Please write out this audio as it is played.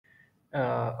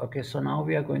Okay, so now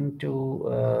we are going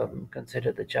to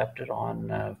consider the chapter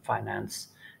on finance.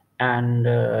 And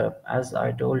as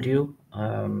I told you,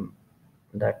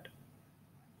 that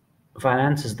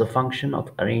finance is the function of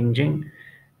arranging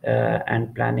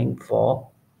and planning for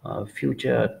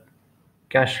future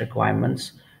cash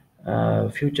requirements,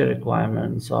 future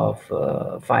requirements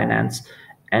of finance,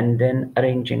 and then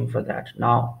arranging for that.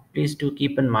 Now, please do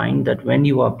keep in mind that when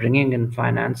you are bringing in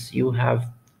finance, you have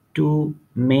two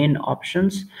main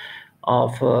options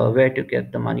of where to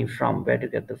get the money from, where to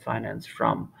get the finance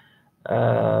from.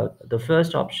 The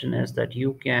first option is that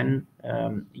you can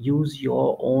use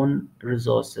your own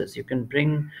resources. You can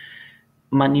bring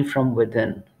money from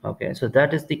within. Okay, so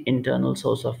that is the internal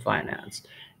source of finance.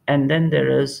 And then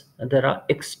there are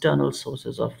external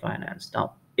sources of finance.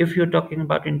 Now, if you're talking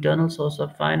about internal source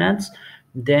of finance,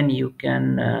 then you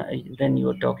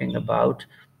are talking about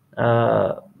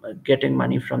uh, getting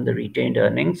money from the retained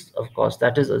earnings. Of course,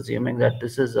 that is assuming that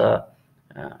this is a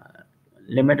uh,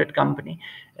 limited company.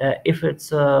 If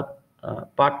it's a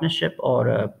partnership or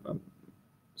a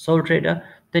sole trader,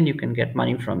 then you can get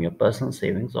money from your personal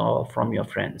savings or from your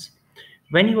friends.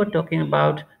 When you are talking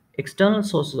about external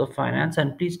sources of finance,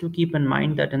 and please do keep in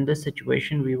mind that in this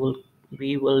situation we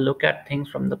will look at things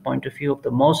from the point of view of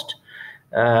the most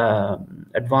uh,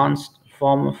 advanced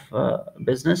form of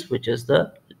business, which is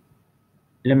the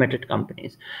limited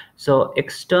companies. So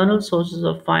external sources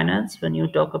of finance, when you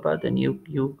talk about, then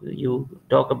you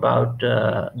talk about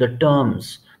the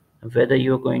terms, whether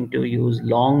you're going to use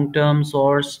long term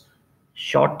source,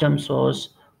 short term source,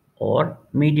 or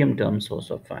medium term source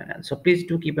of finance. So please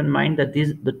do keep in mind that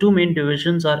these the two main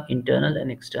divisions are internal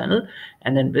and external.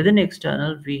 And then within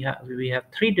external, we have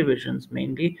three divisions,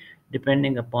 mainly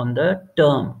depending upon the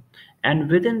term.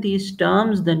 And within these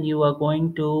terms, then you are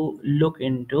going to look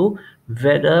into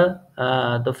whether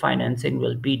the financing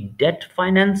will be debt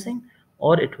financing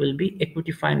or it will be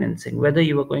equity financing, whether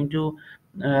you are going to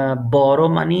borrow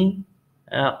money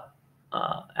uh,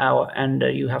 and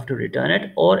you have to return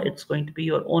it, or it's going to be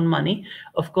your own money.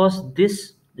 Of course,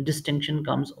 this distinction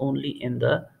comes only in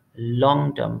the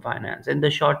long term finance. In the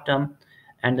short term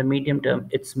and the medium term,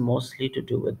 it's mostly to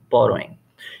do with borrowing.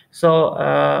 So,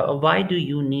 why do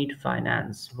you need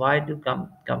finance? Why do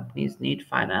companies need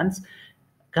finance?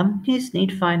 Companies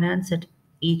need finance at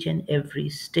each and every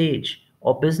stage,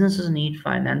 or businesses need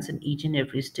finance in each and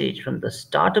every stage, from the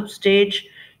startup stage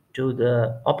to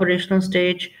the operational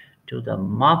stage to the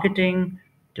marketing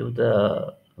to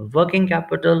the working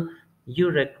capital. You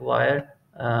require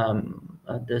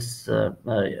the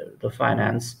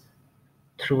finance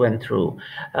through and through.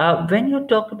 When you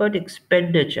talk about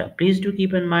expenditure, please do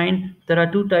keep in mind there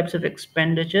are two types of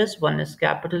expenditures. One is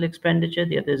capital expenditure,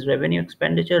 the other is revenue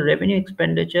expenditure. Revenue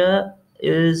expenditure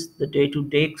is the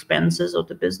day-to-day expenses of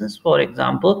the business. For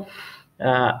example,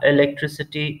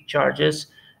 electricity charges,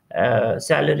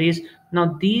 salaries.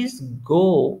 Now,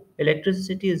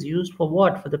 electricity is used for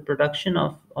what? For the production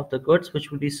of the goods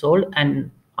which will be sold, and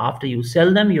after you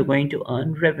sell them, you're going to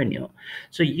earn revenue.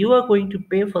 So you are going to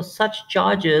pay for such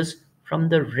charges from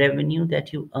the revenue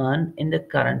that you earn in the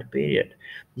current period.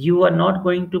 You are not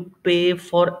going to pay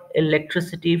for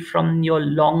electricity from your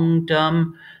long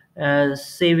term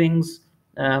savings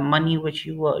money which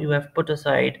you have put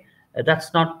aside.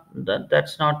 That's not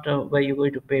where you're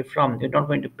going to pay from. You're not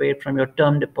going to pay it from your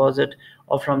term deposit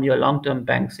or from your long-term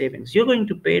bank savings. You're going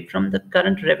to pay it from the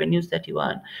current revenues that you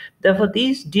earn. Therefore,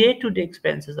 these day-to-day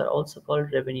expenses are also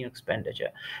called revenue expenditure.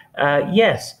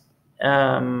 Yes,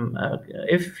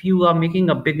 if you are making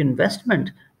a big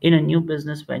investment in a new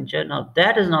business venture, now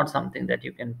that is not something that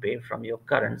you can pay from your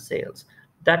current sales.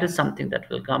 That is something that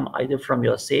will come either from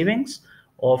your savings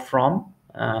or from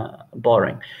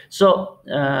borrowing. So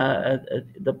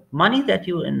the money that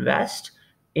you invest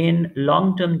in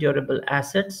long-term durable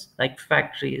assets like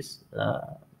factories,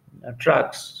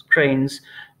 trucks, cranes,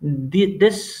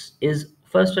 this is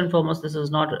first and foremost, this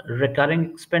is not recurring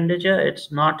expenditure.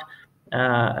 It's not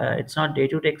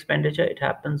day-to-day expenditure. It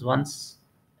happens once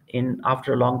in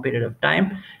after a long period of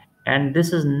time, and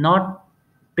this is not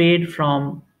paid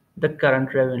from the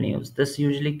current revenues. This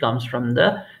usually comes from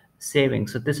the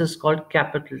savings. So this is called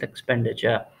capital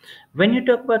expenditure. When you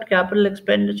talk about capital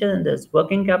expenditure, then there's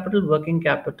working capital. Working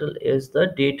capital is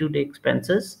the day-to-day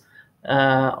expenses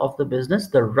of the business,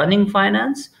 the running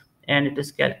finance, and it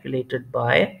is calculated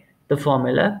by the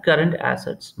formula current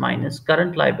assets minus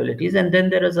current liabilities. And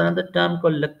then there is another term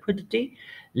called liquidity.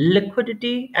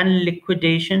 Liquidity and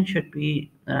liquidation should be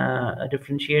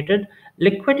differentiated.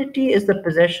 Liquidity is the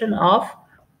possession of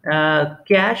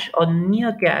cash or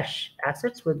near cash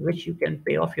assets with which you can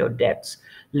pay off your debts.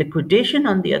 Liquidation,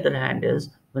 on the other hand,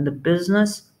 is When the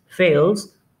business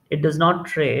fails, it does not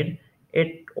trade,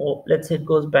 it, or let's say it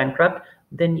goes bankrupt,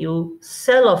 then you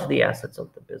sell off the assets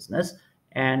of the business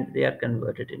and they are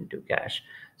converted into cash.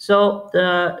 So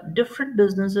the different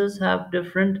businesses have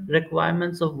different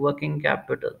requirements of working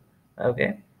capital.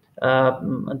 Okay.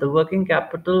 The working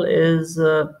capital is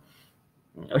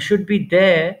should be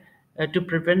there to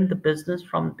prevent the business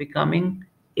from becoming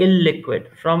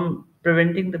illiquid, from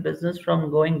preventing the business from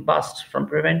going bust, from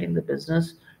preventing the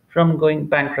business from going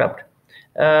bankrupt.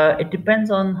 It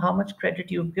depends on how much credit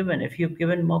you've given. If you've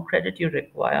given more credit, you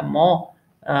require more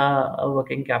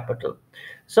working capital.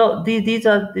 So these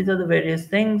are the various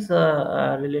things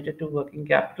related to working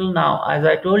capital. Now, as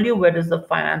I told you, where does the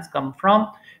finance come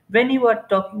from? When you are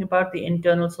talking about the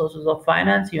internal sources of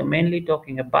finance, you're mainly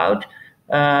talking about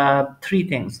three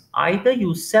things. Either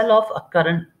you sell off a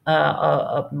current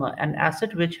an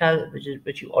asset which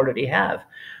you already have,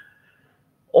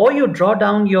 or you draw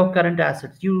down your current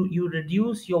assets, you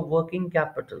reduce your working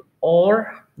capital,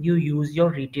 or you use your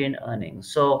retained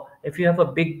earnings. So if you have a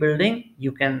big building,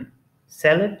 you can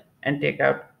sell it and take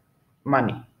out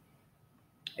money.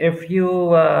 If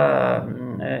you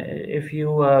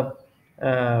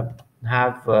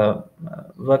have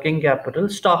working capital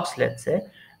stocks, let's say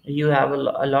you have a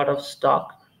lot of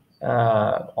stock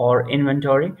or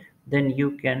inventory, then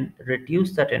you can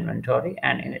reduce that inventory.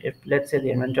 And if, let's say, the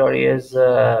inventory is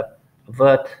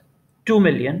worth 2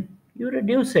 million, you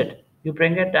reduce it, you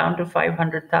bring it down to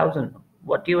 500,000.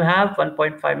 What you have,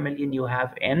 1.5 million you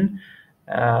have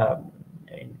uh,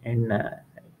 in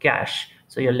cash,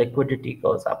 so your liquidity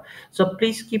goes up. So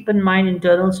please keep in mind,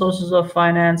 internal sources of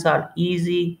finance are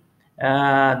easy,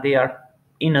 they are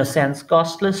in a sense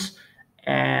costless,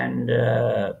 and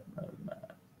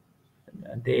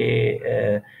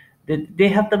they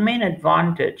have the main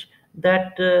advantage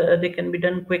that they can be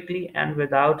done quickly and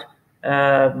without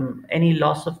any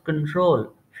loss of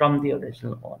control from the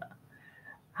original owner.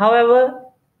 However,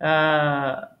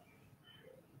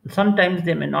 sometimes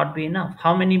they may not be enough.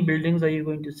 How many buildings are you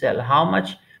going to sell? How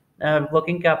much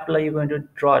working capital are you going to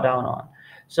draw down on?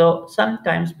 So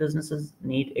sometimes businesses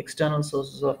need external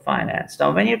sources of finance.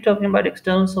 Now, when you're talking about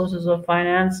external sources of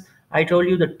finance, I told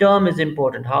you the term is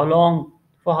important. How long?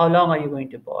 For how long are you going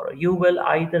to borrow? You will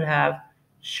either have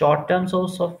short-term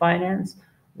source of finance.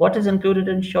 What is included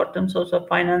in short-term source of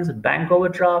finance? Bank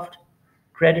overdraft,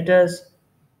 creditors,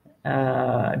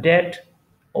 debt,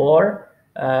 or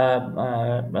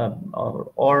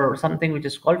or something which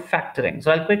is called factoring.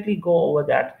 So I'll quickly go over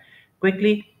that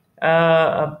quickly.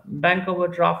 A bank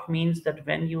overdraft means that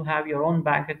when you have your own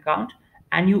bank account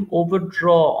and you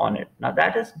overdraw on it. Now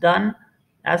that is done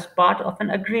as part of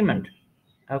an agreement.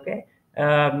 Okay.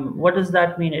 What does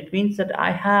that mean? It means that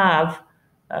I have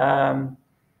um,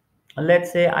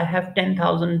 let's say I have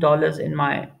 $10,000 in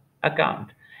my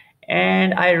account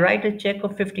and I write a check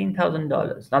of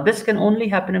 $15,000. Now, this can only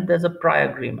happen if there's a prior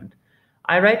agreement.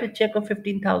 I write a check of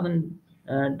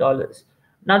 $15,000.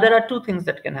 Now, there are two things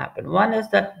that can happen. One is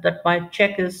that my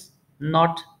check is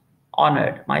not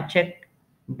honored, my check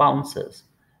bounces,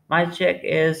 my check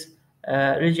is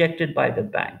rejected by the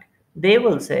bank. They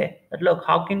will say that, look,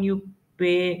 how can you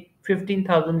pay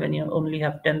 15,000 when you only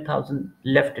have 10,000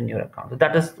 left in your account? So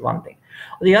that is one thing.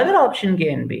 The other option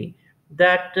can be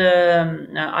that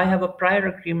I have a prior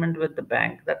agreement with the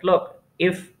bank that, look,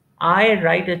 if I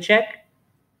write a check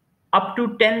up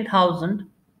to 10,000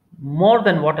 more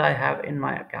than what I have in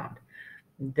my account,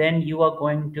 then you are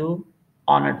going to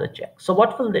honor the check. So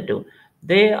what will they do?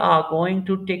 They are going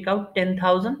to take out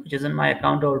 10,000, which is in my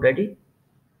account already,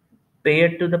 pay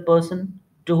it to the person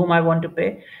to whom I want to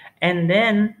pay, and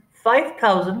then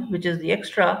 5,000, which is the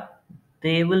extra,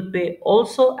 they will pay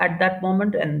also at that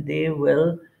moment, and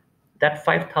that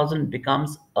 5,000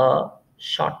 becomes a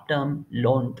short-term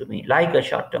loan to me, like a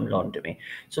short-term loan to me.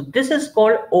 So this is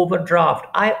called overdraft.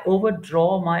 I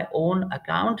overdraw my own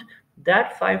account.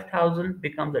 That 5,000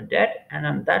 becomes a debt, and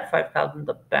on that 5,000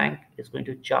 the bank is going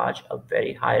to charge a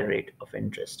very high rate of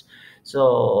interest.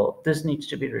 So this needs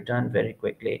to be returned very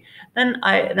quickly. Then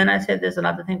I said there's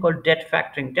another thing called debt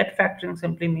factoring. Debt factoring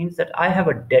simply means that I have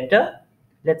a debtor,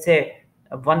 let's say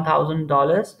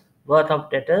 $1,000 worth of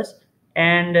debtors,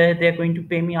 and they're going to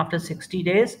pay me after 60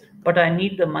 days, but I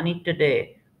need the money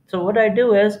today. So what I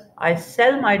do is I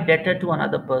sell my debtor to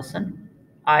another person.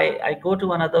 I go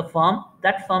to another firm.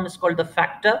 That firm is called the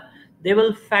factor. They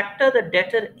will factor the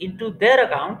debtor into their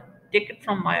account, take it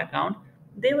from my account.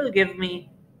 They will give me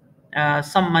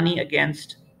some money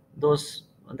against those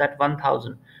that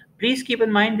 1,000. Please keep in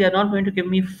mind, they are not going to give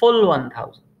me full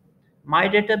 1,000. My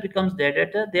debtor becomes their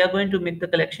debtor. They are going to make the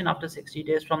collection after 60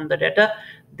 days from the debtor.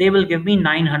 They will give me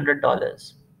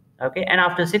 $900. Okay, and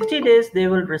after 60 days they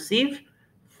will receive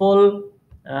full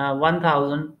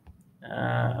 1000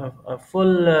 a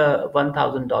full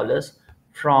 $1000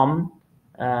 from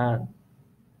uh,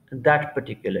 that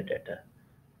particular debtor.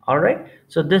 All right,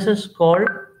 so this is called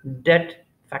debt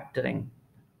factoring.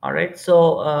 All right,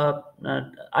 so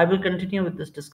I will continue with this discussion